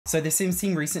So the Sims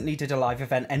team recently did a live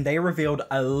event and they revealed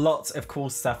a lot of cool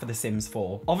stuff for The Sims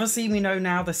 4. Obviously, we know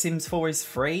now The Sims 4 is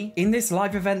free. In this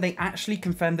live event, they actually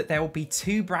confirmed that there will be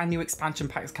 2 brand new expansion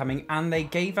packs coming, and they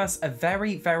gave us a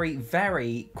very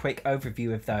quick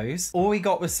overview of those. All we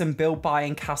got was some build, buy,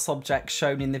 and cast objects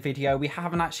shown in the video. We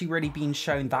haven't actually really been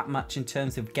shown that much in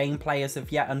terms of gameplay as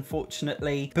of yet,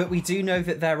 unfortunately, but we do know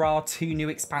that there are 2 new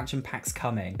expansion packs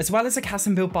coming. As well as a cast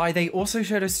and build buy, they also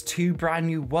showed us 2 brand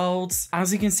new worlds.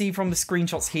 As you can see from the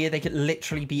screenshots here, they could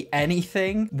literally be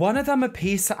anything. One of them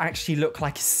appears to actually look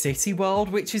like a city world,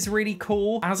 which is really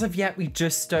cool. As of yet, we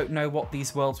just don't know what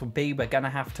these worlds will be. We're gonna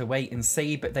have to wait and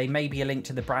see, but they may be a link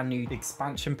to the brand new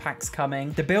expansion packs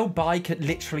coming. The build buy could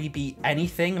literally be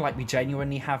anything, like we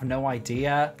genuinely have no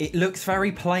idea. It looks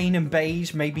very plain and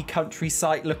beige, maybe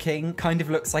countryside looking, kind of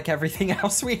looks like everything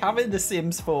else we have in The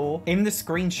Sims 4. In the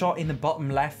screenshot in the bottom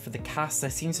left for the cast, there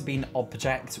seems to be an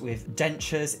object with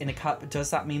dentures in a cup. Does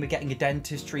that mean we're getting a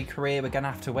dentistry career? We're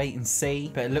gonna have to wait and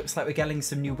see, but it looks like we're getting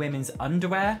some new women's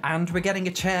underwear, and we're getting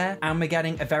a chair, and we're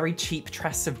getting a very cheap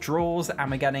chest of drawers, and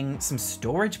we're getting some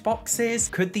storage boxes.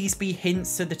 Could these be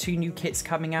hints to the 2 new kits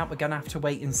coming out? We're gonna have to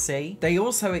wait and see. They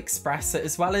also express that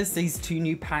as well as these 2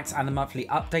 new packs and the monthly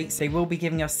updates, they will be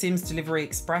giving us Sims Delivery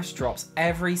Express drops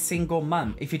every single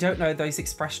month. If you don't know, those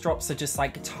express drops are just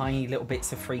like tiny little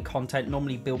bits of free content,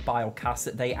 normally build, buy, or cast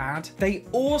that they add. They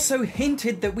also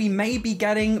hinted that we may be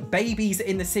getting babies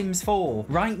in The Sims 4.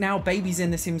 Right now, babies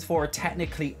in The Sims 4 are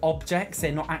technically objects.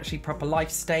 They're not actually proper life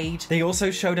stage. They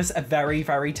also showed us a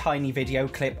very tiny video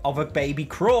clip of a baby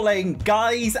crawling,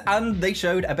 guys, and they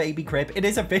showed a baby crib. It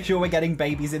is official, we're getting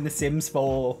babies in The Sims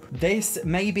 4. This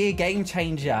may be a game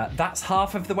changer. That's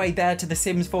half of the way there to The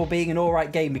Sims 4 being an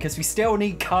alright game, because we still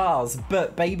need cars,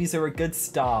 but babies are a good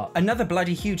start. Another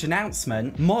bloody huge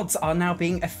announcement, mods are now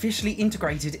being officially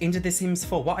integrated into The Sims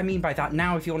 4. What I mean by that,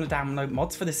 now if you want to download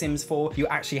mods for The Sims 4, you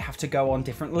actually have to go on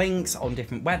different links, on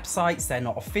different websites. They're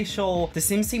not official. The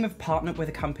Sims team have partnered with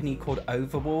a company called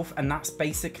Overwolf, and that's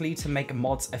basically to make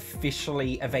mods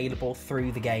officially available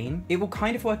through the game. It will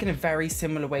kind of work in a very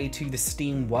similar way to the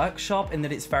Steam Workshop in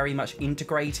that it's very much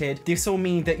integrated. This will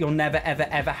mean that you'll never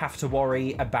ever have to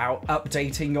worry about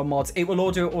updating your mods. It will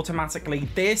all do it automatically.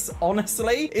 This,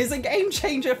 honestly, is a game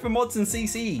changer for mods and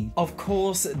CC. Of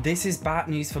course, this is bad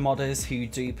news for modders who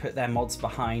do put their mods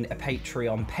behind a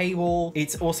Patreon paywall.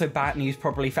 It's also bad news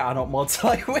probably for adult mods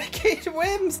like Wicked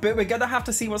Whims, but we're gonna have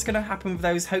to see what's gonna happen with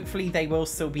those. Hopefully they will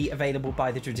still be available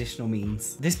by the traditional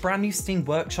means. This brand new Steam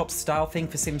Workshop style thing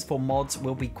for Sims 4 mods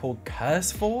will be called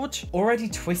CurseForge. Already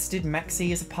Twisted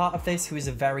Mexi is a part of this, who is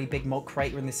a very big mod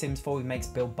creator in The Sims 4 who makes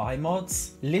build buy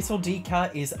mods. Little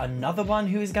Dika is another one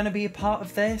who is going to be a part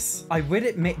of this. I will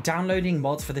admit downloading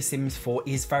mods for The Sims 4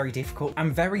 is very difficult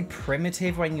and very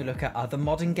primitive when you look at other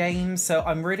modern games, so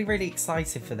I'm really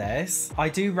excited for this. I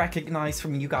do recognize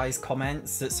from you guys'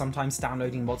 comments that sometimes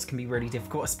downloading mods can be really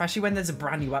difficult, especially when there's a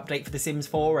brand new update for The Sims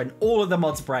 4 and all of the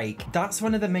mods break. That's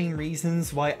one of the main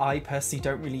reasons why I personally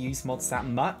don't really use mods that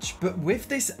much, but with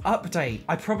this update,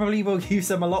 I probably will use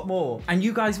them a lot more, and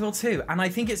you guys will too. And I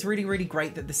think it's really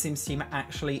great that the Sims team are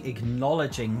actually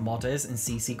acknowledging modders and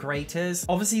CC creators.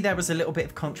 Obviously, there was a little bit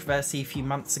of controversy a few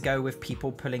months ago with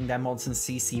people pulling their mods and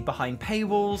CC behind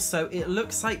paywalls, so it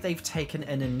looks like they've taken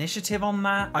an initiative on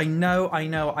that. I know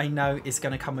it's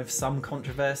going to come with some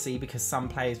controversy because some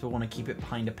players will want to keep it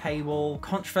behind a paywall.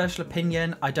 Controversial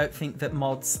opinion, I don't think that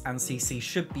mods and CC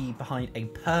should be behind a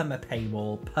perma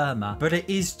paywall, but it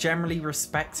is generally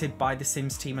respected by the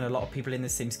Sims team and a lot of people in the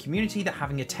Sims community that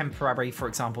having a temporary, for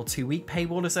example, 2-week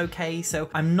paywall is okay. So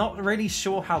I'm not really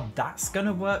sure how that's going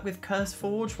to work with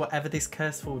CurseForge, whatever this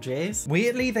CurseForge is.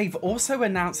 Weirdly, they've also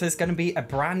announced there's going to be a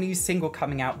brand new single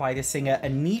coming out by the singer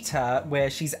Anita, where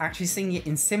she's actually singing it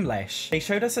in Simlish. They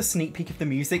showed us a sneak peek of the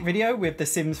music video with the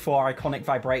Sims 4 iconic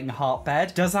vibrating heart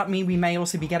bed. Does that mean we may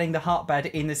also be getting the heart bed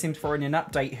in the Sims 4 in an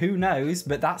update? Who knows,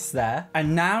 but that's there.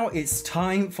 And now it's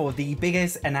time for the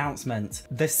biggest announcement.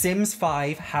 The Sims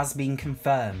 5 has been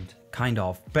confirmed. Kind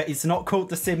of, but it's not called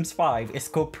The Sims 5, it's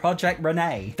called Project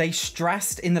Renee. They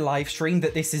stressed in the live stream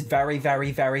that this is very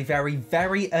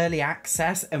early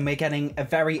access, and we're getting a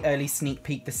very early sneak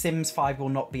peek. The Sims 5 will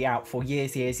not be out for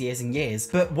years and years,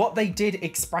 but what they did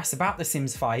express about The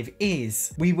Sims 5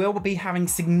 is we will be having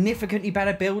significantly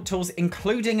better build tools,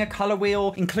 including a color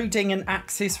wheel, including an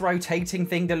axis rotating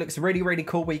thing that looks really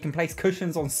cool, where you can place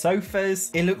cushions on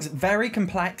sofas. It looks very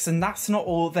complex, and that's not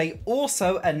all. They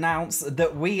also announced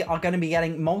that we are going to be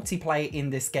getting multiplayer in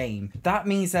this game. That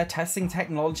means they're testing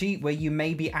technology where you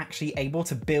may be actually able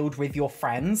to build with your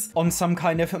friends on some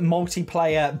kind of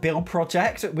multiplayer build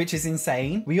project, which is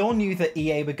insane. We all knew that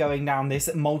EA were going down this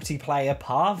multiplayer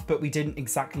path, but we didn't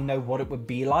exactly know what it would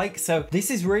be like. So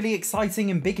this is really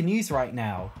exciting and big news right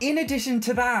now. In addition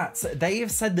to that, they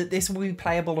have said that this will be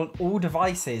playable on all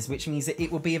devices, which means that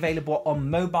it will be available on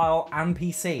mobile and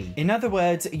PC. In other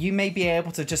words, you may be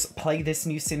able to just play this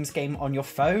new Sims game on your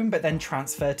phone, but then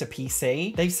transfer to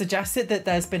PC. They've suggested that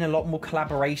there's been a lot more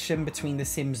collaboration between the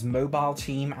Sims mobile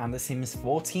team and the Sims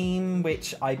 4 team,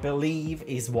 which I believe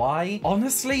is why.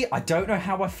 Honestly, I don't know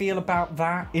how I feel about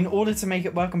that. In order to make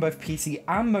it work on both PC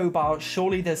and mobile,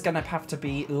 surely there's going to have to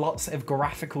be lots of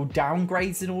graphical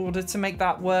downgrades in order to make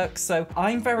that work. So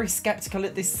I'm very skeptical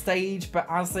at this stage, but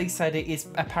as they said, it is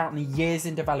apparently years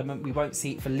in development. We won't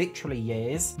see it for literally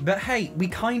years. But hey, we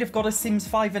kind of got a Sims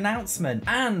 5 announcement,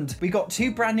 and we got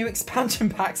 2 brand new expansion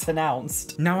packs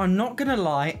announced. Now, I'm not gonna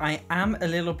lie, I am a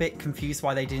little bit confused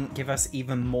why they didn't give us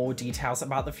even more details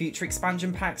about the future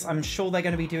expansion packs. I'm sure they're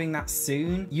going to be doing that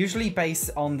soon, usually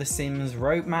based on the Sims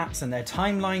roadmaps and their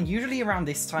timeline. Usually around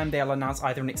this time, they'll announce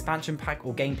either an expansion pack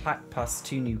or game pack plus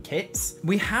 2 new kits.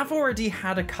 We have already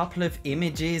had a couple of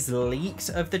images leaked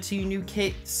of the 2 new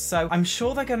kits, so I'm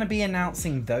sure they're going to be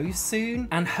announcing those soon,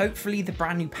 and hopefully the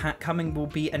brand new pack coming will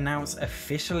be announced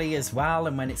officially as well,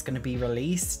 and when it's going to be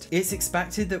released. It's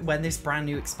expected that when this brand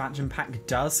new expansion pack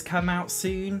does come out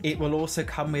soon, it will also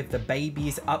come with the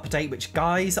babies update, which,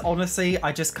 guys, honestly,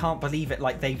 I just can't believe it.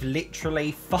 Like, they've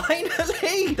literally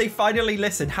finally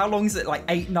listened. How long is it? Like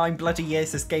 8-9 bloody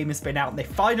years this game has been out, and they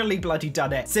finally bloody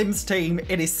done it. Sims team,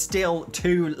 it is still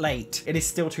too late. It is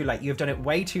still too late. You've done it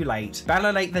way too late.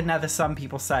 Better late than never, some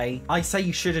people say. I say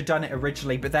you should have done it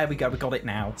originally, but there we go. We got it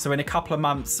now. So in a couple of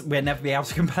months, we'll never be able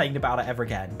to complain about it ever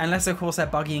again. Unless, of course, they're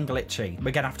buggy and glitchy.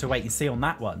 We're going to have to wait and see on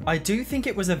that one. I do think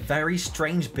it was a very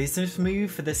strange business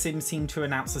move for the Sims team to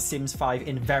announce the Sims 5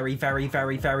 in very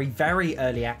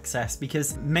early access,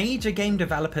 because major game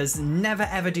developers never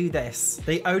ever do this.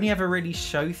 They only ever really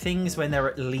show things when they're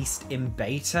at least in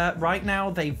beta. Right now,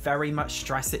 they very much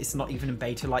stress that it's not even in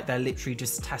beta, like they're literally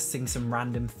just testing some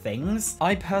random things.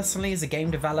 I personally, as a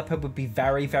game developer, would be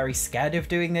very scared of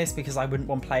doing this, because I wouldn't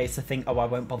want players to think, oh, I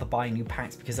won't bother buying new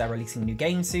packs because they're releasing a new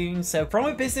game soon. So from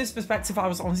a business perspective, I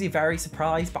was honestly very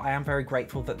surprised, but I am very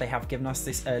grateful that they have given us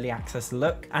this early access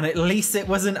look, and at least it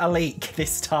wasn't a leak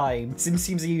this time. Sims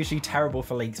teams are usually terrible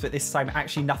for leaks, but this time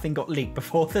actually nothing got leaked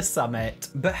before the summit.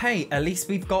 But hey, at least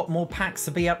we've got more packs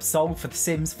to be upsold for the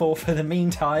Sims 4 for the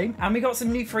meantime, and we got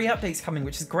some new free updates coming,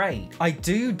 which is great. I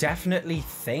do definitely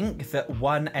think that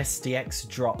 1 SDX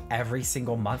drop every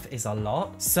single month is a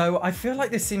lot, so I feel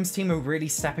like the Sims team are really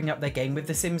stepping up their game with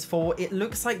the Sims 4. It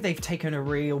looks like they've taken a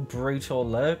real brutal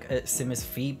look at Simmers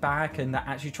feedback, and they're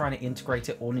actually trying to integrate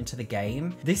it all into the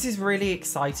game. This is really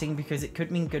exciting because it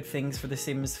could mean good things for the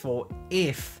Sims 4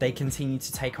 if they continue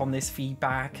to take on this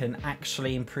feedback and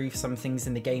actually improve some things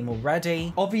in the game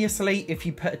already. Obviously, if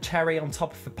you put a cherry on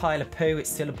top of a pile of poo, it's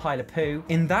still a pile of poo.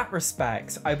 In that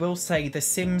respect, I will say the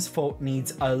Sims 4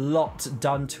 needs a lot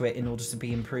done to it in order to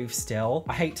be improved still.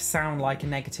 I hate to sound like a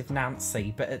negative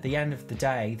Nancy, but at the end of the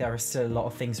day, there are still a lot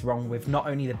of things wrong with not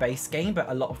only the base game, but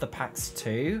a lot of the packs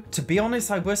too. To be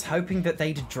honest, I was hoping that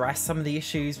they'd address some of the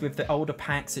issues with the older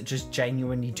packs that just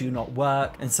genuinely do not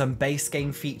work, and some base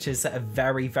game features that are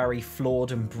very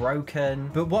flawed and broken.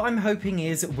 But what I'm hoping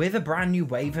is, with a brand new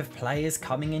wave of players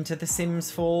coming into The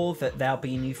Sims 4, that there'll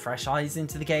be new fresh eyes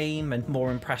into the game and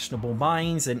more impressionable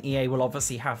minds, and EA will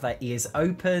obviously have their ears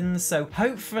open. So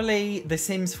hopefully The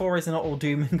Sims 4 is not all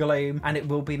doom and gloom, and it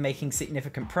will be making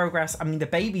significant progress. I mean, the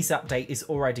babies update is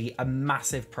already a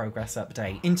massive progress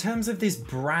update. In terms of this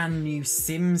brand new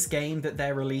Sims game that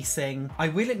they're releasing, I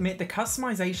will admit the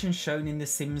customization shown in the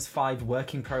Sims 5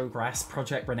 work in progress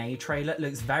Project Renee trailer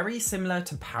looks very similar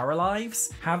to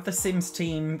Paralives. Have the Sims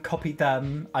team copied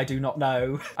them? I do not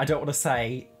know. I don't want to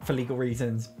say for legal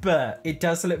reasons, but it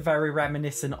does look very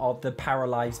reminiscent of the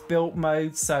Paralives build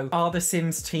mode. So are the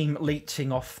Sims team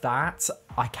leeching off that?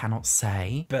 I cannot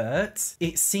say, but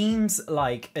it seems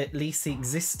like at least the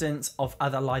existence of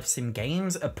other live sim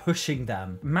games are pushing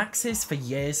them. Maxis for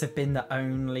years have been the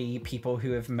only people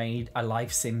who have made a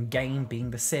live sim game,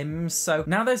 being The Sims. So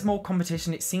now there's more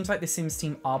competition. It seems like the Sims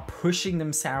team are pushing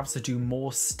themselves to do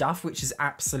more stuff, which is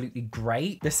absolutely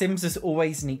great. The Sims just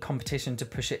always need competition to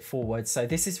push it forward. So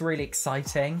this is is really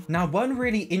exciting. Now, one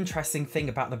really interesting thing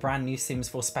about the brand new Sims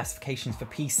 4 specifications for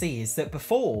PC is that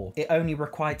before it only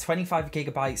required 25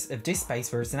 gigabytes of disk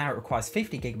space, whereas now it requires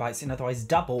 50 gigabytes, in otherwise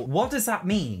double. What does that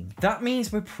mean? That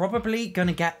means we're probably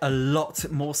gonna get a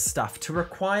lot more stuff. To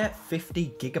require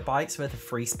 50 gigabytes worth of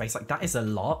free space, like that is a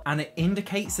lot. And it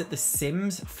indicates that the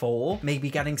Sims 4 may be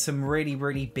getting some really,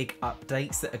 really big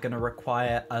updates that are gonna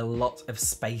require a lot of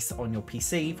space on your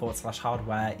PC /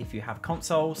 hardware if you have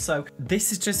console. So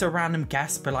this is just a random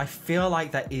guess, but I feel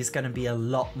like there is gonna be a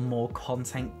lot more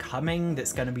content coming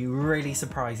that's gonna be really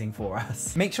surprising for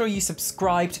us. Make sure you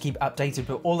subscribe to keep updated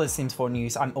with all the Sims 4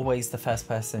 news. I'm always the first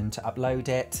person to upload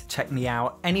it. Check me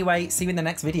out. Anyway, see you in the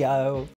next video.